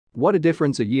What a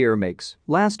difference a year makes.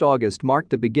 Last August marked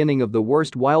the beginning of the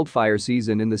worst wildfire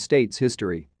season in the state's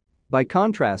history. By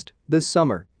contrast, this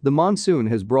summer, the monsoon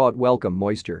has brought welcome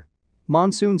moisture.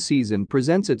 Monsoon season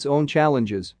presents its own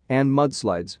challenges and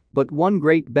mudslides, but one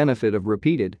great benefit of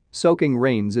repeated, soaking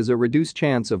rains is a reduced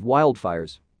chance of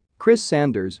wildfires. Chris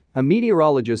Sanders, a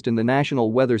meteorologist in the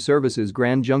National Weather Service's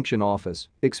Grand Junction office,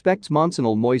 expects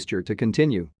monsoonal moisture to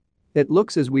continue. It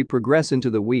looks as we progress into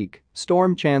the week,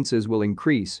 storm chances will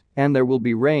increase, and there will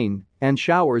be rain and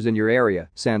showers in your area,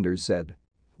 Sanders said.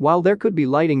 While there could be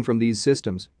lighting from these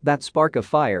systems that spark a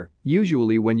fire,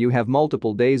 usually when you have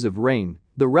multiple days of rain,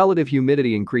 the relative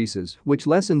humidity increases, which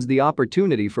lessens the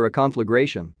opportunity for a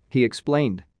conflagration, he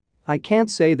explained. I can't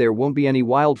say there won't be any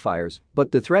wildfires,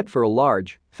 but the threat for a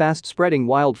large, fast-spreading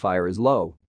wildfire is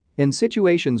low. In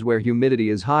situations where humidity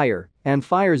is higher and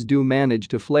fires do manage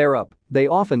to flare up, they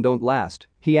often don't last,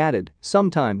 he added.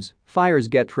 Sometimes, fires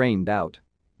get rained out.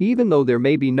 Even though there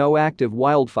may be no active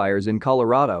wildfires in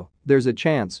Colorado, there's a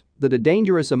chance that a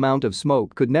dangerous amount of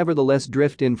smoke could nevertheless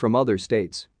drift in from other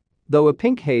states. Though a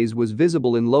pink haze was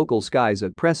visible in local skies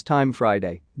at press time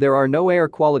Friday, there are no air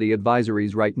quality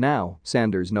advisories right now,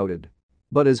 Sanders noted.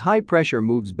 But as high pressure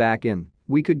moves back in,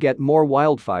 we could get more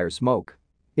wildfire smoke.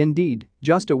 Indeed,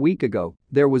 just a week ago,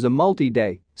 there was a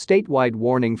multi-day, statewide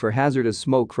warning for hazardous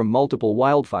smoke from multiple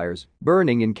wildfires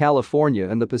burning in California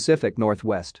and the Pacific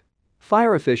Northwest.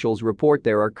 Fire officials report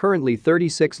there are currently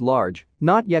 36 large,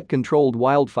 not yet controlled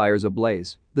wildfires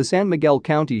ablaze, the San Miguel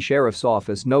County Sheriff's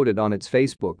Office noted on its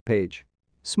Facebook page.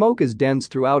 Smoke is dense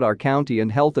throughout our county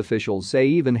and health officials say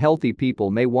even healthy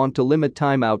people may want to limit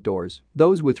time outdoors.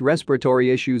 Those with respiratory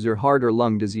issues or heart or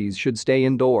lung disease should stay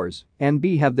indoors and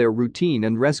have their routine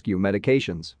and rescue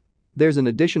medications. There's an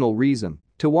additional reason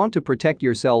to want to protect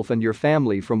yourself and your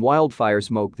family from wildfire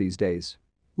smoke these days.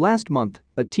 Last month,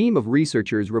 a team of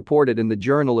researchers reported in the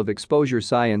Journal of Exposure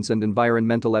Science and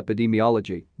Environmental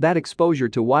Epidemiology that exposure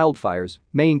to wildfires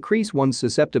may increase one's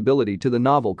susceptibility to the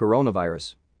novel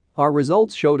coronavirus. Our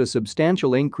results showed a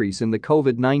substantial increase in the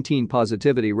COVID-19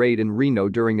 positivity rate in Reno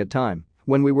during a time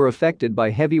when we were affected by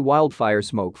heavy wildfire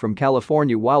smoke from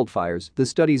California wildfires, the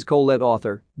study's co-lead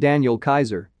author, Daniel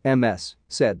Kaiser, MS,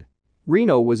 said.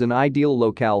 Reno was an ideal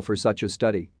locale for such a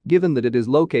study, given that it is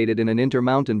located in an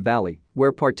intermountain valley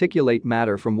where particulate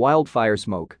matter from wildfire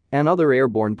smoke and other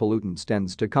airborne pollutants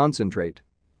tends to concentrate.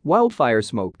 Wildfire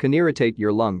smoke can irritate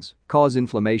your lungs, cause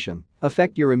inflammation,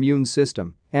 affect your immune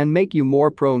system, and make you more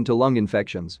prone to lung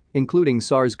infections, including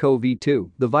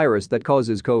SARS-CoV-2, the virus that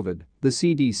causes COVID, the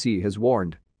CDC has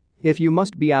warned. If you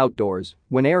must be outdoors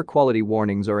when air quality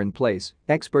warnings are in place,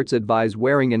 experts advise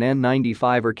wearing an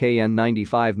N95 or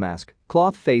KN95 mask.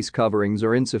 Cloth face coverings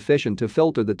are insufficient to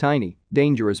filter the tiny,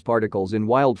 dangerous particles in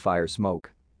wildfire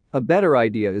smoke. A better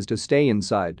idea is to stay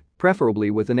inside, preferably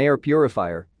with an air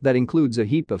purifier that includes a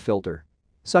HEPA filter.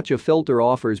 Such a filter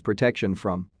offers protection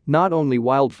from not only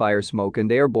wildfire smoke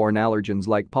and airborne allergens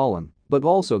like pollen, but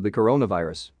also the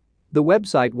coronavirus. The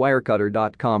website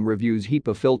wirecutter.com reviews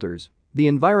HEPA filters. The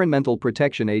Environmental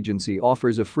Protection Agency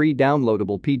offers a free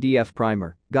downloadable PDF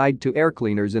primer, guide to air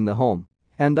cleaners in the home,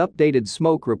 and updated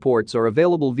smoke reports are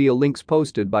available via links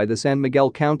posted by the San Miguel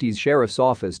County's Sheriff's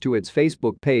Office to its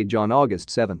Facebook page on August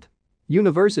 7.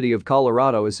 University of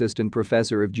Colorado Assistant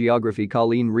Professor of Geography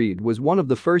Colleen Reed was one of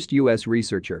the first U.S.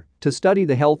 researcher to study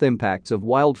the health impacts of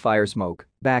wildfire smoke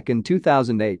back in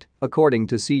 2008, according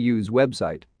to CU's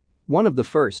website. One of the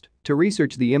first to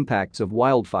research the impacts of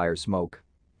wildfire smoke.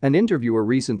 An interviewer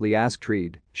recently asked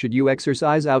Reed, should you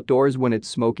exercise outdoors when it's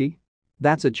smoky?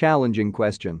 That's a challenging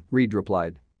question, Reed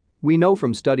replied. We know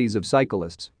from studies of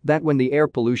cyclists that when the air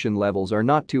pollution levels are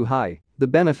not too high, the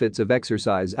benefits of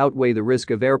exercise outweigh the risk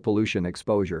of air pollution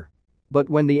exposure. But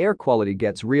when the air quality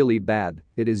gets really bad,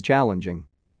 it is challenging.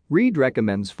 Reed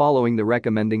recommends following the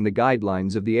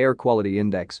guidelines of the Air Quality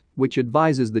Index, which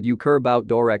advises that you curb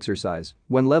outdoor exercise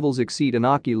when levels exceed an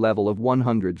AQI level of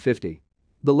 150.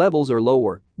 The levels are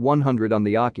lower, 100 on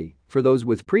the AQI, for those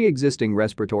with pre-existing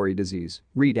respiratory disease,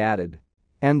 Reed added.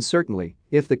 And certainly,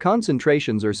 if the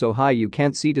concentrations are so high you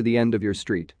can't see to the end of your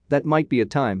street, that might be a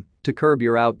time to curb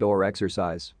your outdoor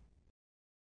exercise.